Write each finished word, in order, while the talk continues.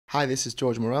Hi, this is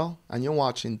George Morel, and you're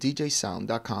watching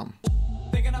DJsound.com.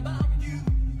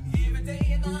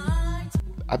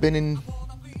 I've been in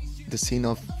the scene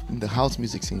of the house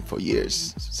music scene for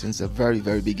years, since the very,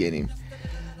 very beginning.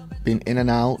 Been in and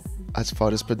out as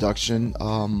far as production.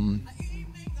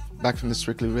 Back from the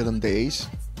Strictly Rhythm days,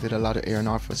 did a lot of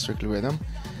A&R for Strictly Rhythm.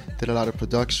 Did a lot of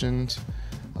productions,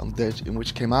 that in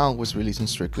which came out was released on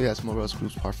Strictly as Morel's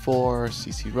Groups Part 4,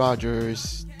 CC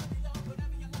Rogers.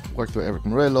 Worked with Eric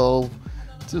Morello,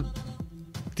 to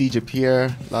DJ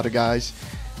Pierre, a lot of guys.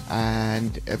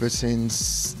 And ever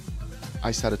since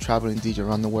I started traveling DJ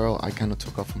around the world, I kind of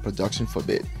took off from production for a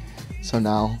bit. So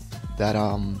now that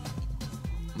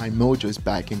my mojo is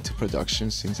back into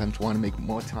production, since I'm trying to make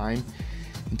more time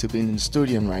into being in the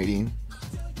studio and writing,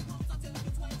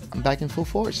 I'm back in full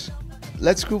force.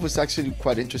 Let's Groove was actually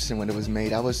quite interesting when it was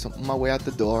made. I was on my way out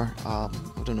the door. I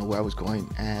don't know where I was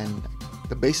going, and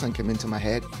the bass line came into my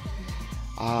head.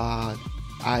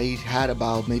 I had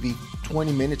about maybe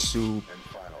 20 minutes to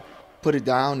put it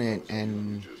down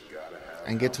and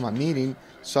get to my meeting.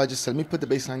 So I just said, let me put the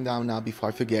bass line down now before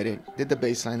I forget it. Did the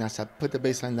bass line. As I put the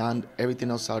bass line down, everything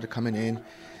else started coming in.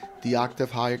 The octave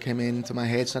higher came into my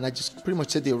head, so I just pretty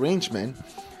much did the arrangement.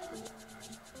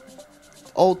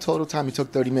 All total time, it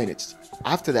took 30 minutes.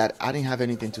 After that, I didn't have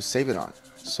anything to save it on.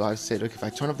 So I said, look, if I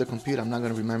turn off the computer, I'm not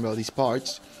going to remember all these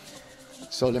parts.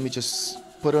 So let me just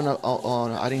put on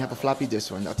I didn't have a floppy disk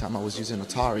during that time. I was using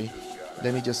Atari.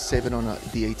 Let me just save it on a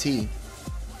DAT.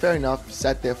 Fair enough.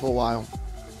 Sat there for a while.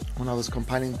 When I was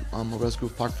compiling Morel's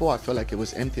Groove Part 4, I felt like it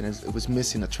was empty and it was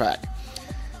missing a track.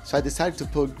 So I decided to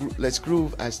put Let's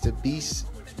Groove as the B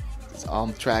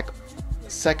track,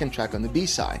 second track on the B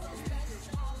side.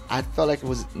 I felt like it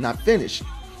was not finished.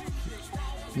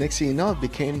 Next thing you know, it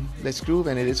became Let's Groove,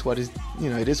 and it is what it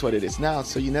is now.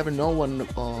 So you never know when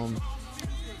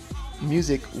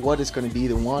music, what is going to be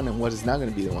the one and what is not going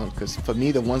to be the one. Because for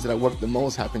me, the ones that I work the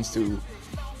most happens don't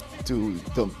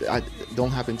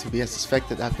happen to be as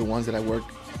expected as the ones that I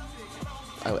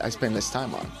spend less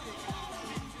time on.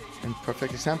 And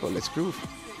perfect example, Let's Groove.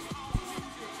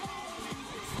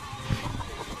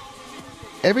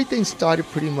 Everything started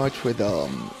pretty much with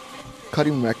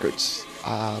cutting records.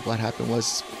 What happened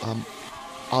was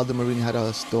Aldo Marine had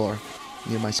a store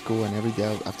near my school, and every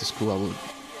day after school I would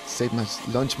save my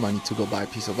lunch money to go buy a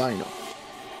piece of vinyl.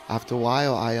 After a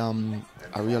while, I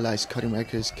realized Cutting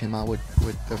Records came out with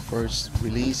the first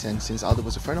release, and since Aldo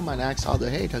was a friend of mine, I asked Aldo,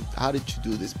 hey, how did you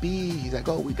do this beat? He's like,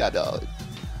 oh, we got a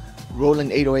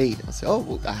Roland 808. I said, oh,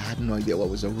 well, I had no idea what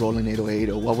was a Roland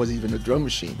 808 or what was even a drum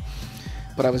machine,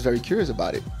 but I was very curious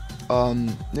about it.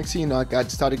 Next thing you know, I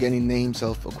started getting names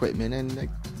of equipment, and I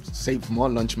saved more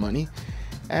lunch money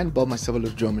and bought myself a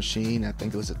little drum machine. I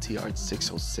think it was a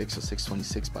TR-606 or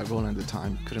 626 by Roland at the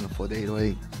time. Couldn't afford the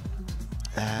 808.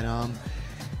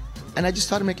 And I just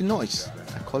started making noise.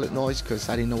 I call it noise because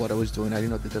I didn't know what I was doing. I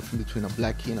didn't know the difference between a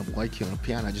black key and a white key on a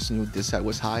piano. I just knew this side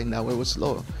was high and that way was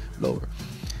lower.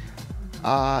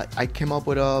 I came up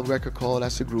with a record called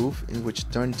As a Groove, in which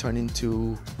turned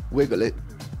into Wiggle It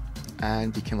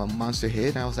and became a monster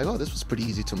hit. And I was like, oh, this was pretty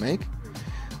easy to make.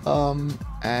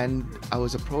 And I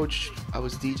was approached. I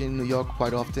was DJing in New York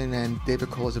quite often, and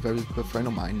David Cole is a very good friend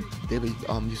of mine. David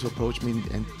used to approach me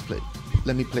and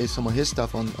let me play some of his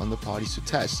stuff on the parties to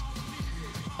test.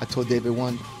 I told David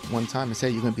one time, I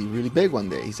said, you're gonna be really big one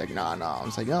day. He's like, no. I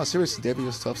was like, no, seriously, David,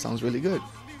 your stuff sounds really good.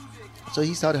 So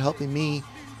he started helping me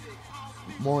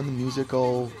more on the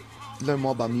musical, learn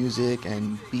more about music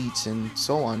and beats and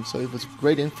so on. So it was a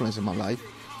great influence in my life,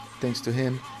 thanks to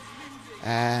him.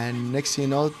 And next thing you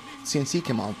know, CNC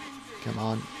came on.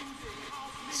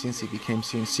 CNC became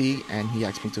CNC, and he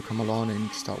asked me to come along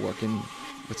and start working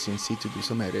with CNC to do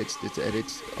some edits. Did the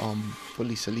edits for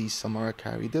Lisa Lee, Samara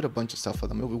Carey, did a bunch of stuff for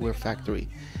the Movie Factory.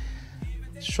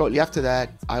 Shortly after that,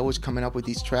 I was coming up with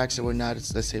these tracks that were not,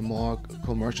 let's say, more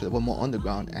commercial, that were more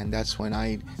underground, and that's when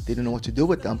I didn't know what to do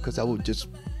with them, because I would just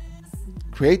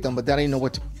create them, but then I didn't know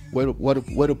where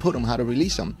to put them, how to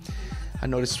release them. I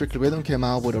noticed Strictly Rhythm came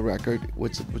out with a record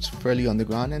which was fairly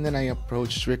underground, and then I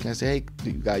approached Strictly and I said, hey,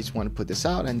 do you guys want to put this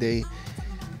out? And they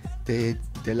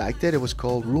liked it. It was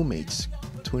called Roommates,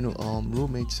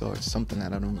 Roommates or something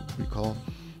that I don't recall,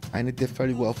 and it did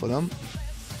fairly well for them.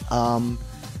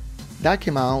 That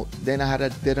came out. Then I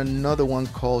did another one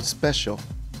called Special,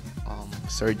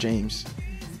 Sir James.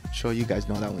 I'm sure you guys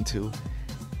know that one too.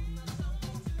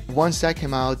 Once that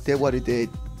came out, did what it did,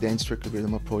 then Strictly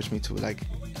Rhythm approached me to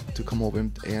come over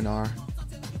and A&R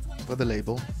for the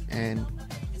label, and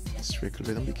Strictly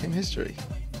Rhythm became history.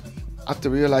 After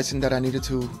realizing that I needed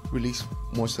to release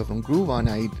more stuff on Groove On,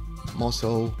 I'm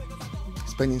also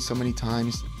spending so many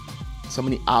times so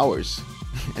many hours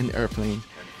in airplanes,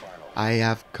 I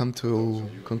have come to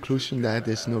conclusion that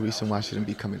there's no reason why I shouldn't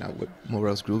be coming out with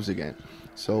Morel's grooves again.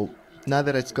 So now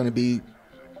that it's going to be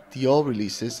the old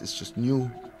releases, it's just new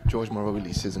George Morel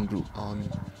releases and Groove on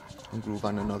Groove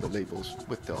and other labels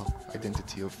with the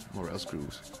identity of Morel's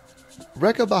grooves.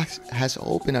 Rekordbox has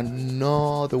opened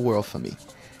another world for me.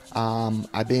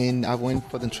 I went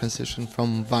for the transition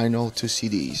from vinyl to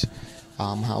CDs.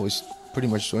 I was pretty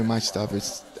much doing my stuff.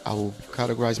 I will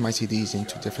categorize my CDs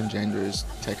into different genres,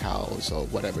 tech house or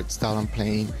whatever style I'm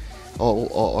playing,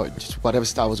 or just whatever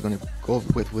style I was going to go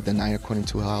with the night according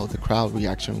to how the crowd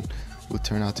reaction would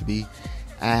turn out to be.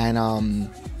 And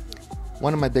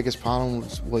one of my biggest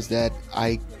problems was that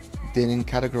I didn't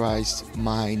categorize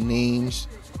my names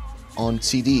on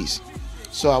CDs.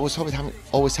 So I was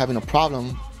always having a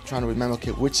problem trying to remember, okay,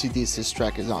 which CDs this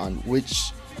track is on,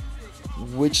 which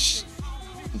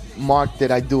mark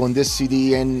did I do on this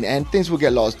CD, and things would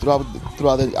get lost throughout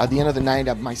at the end of the night.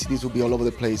 My CDs would be all over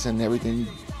the place and everything.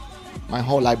 My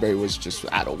whole library was just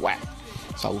out of whack.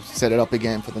 So I would set it up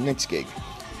again for the next gig.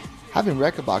 Having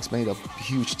Rekordbox made a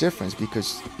huge difference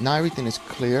because now everything is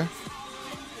clear.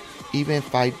 Even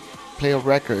if I play a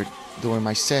record during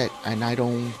my set and I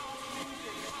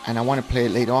want to play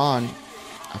it later on,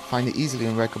 I find it easily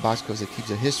in Rekordbox because it keeps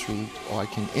a history, or I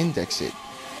can index it.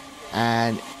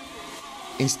 And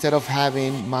instead of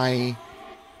having 20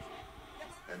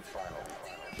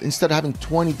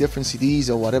 different CDs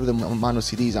or whatever the amount of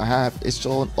CDs I have, it's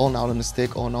all now on the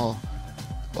stick, how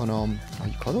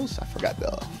you call those? I forgot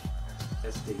the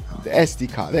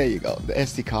SD card. There you go, the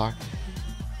SD card.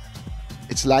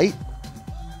 It's light,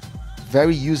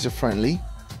 very user friendly,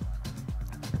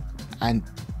 and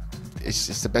it's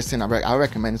just the best thing. I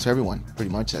recommend it to everyone.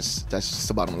 Pretty much, that's just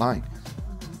the bottom line.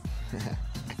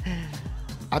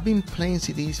 I've been playing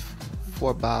CDs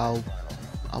for about,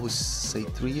 I would say,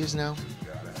 3 years now.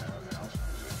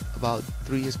 About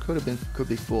 3 years, could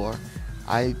be 4.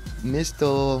 I missed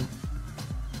for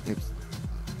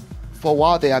a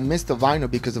while there. I missed the vinyl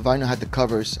because the vinyl had the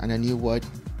covers, and I knew what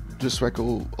this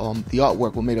record, the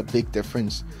artwork, would make a big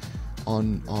difference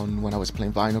on when I was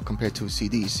playing vinyl compared to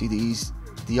CDs. CDs,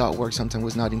 the artwork sometimes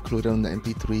was not included on the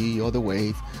MP3 or the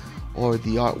Wave, or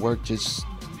the artwork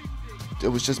it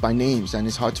was just by names, and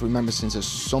it's hard to remember since there's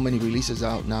so many releases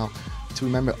out now to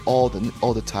remember all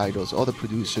the titles, all the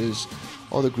producers,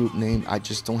 all the group name. I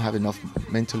just don't have enough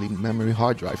memory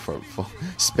hard drive for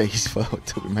space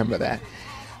to remember that.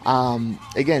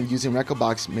 Again, using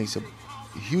Rekordbox makes a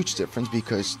huge difference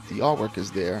because the artwork is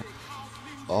there.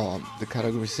 The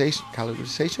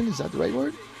categorization, is that the right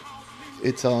word?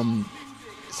 It's a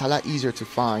lot easier to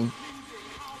find,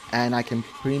 and I can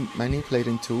manipulate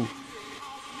into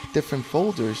different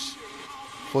folders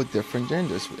for different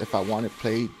genders. If I want to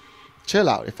play chill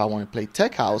out, if I want to play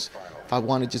tech house, if I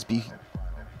want to just be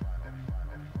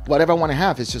whatever I want to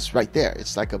have, it's just right there.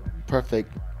 It's like a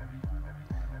perfect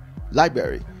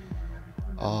library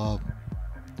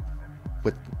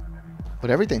with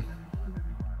everything.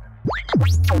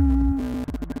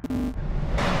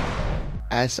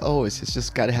 As always, it's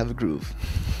just gotta have a groove.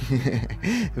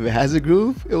 If it has a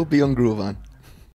groove, it will be on Groove On.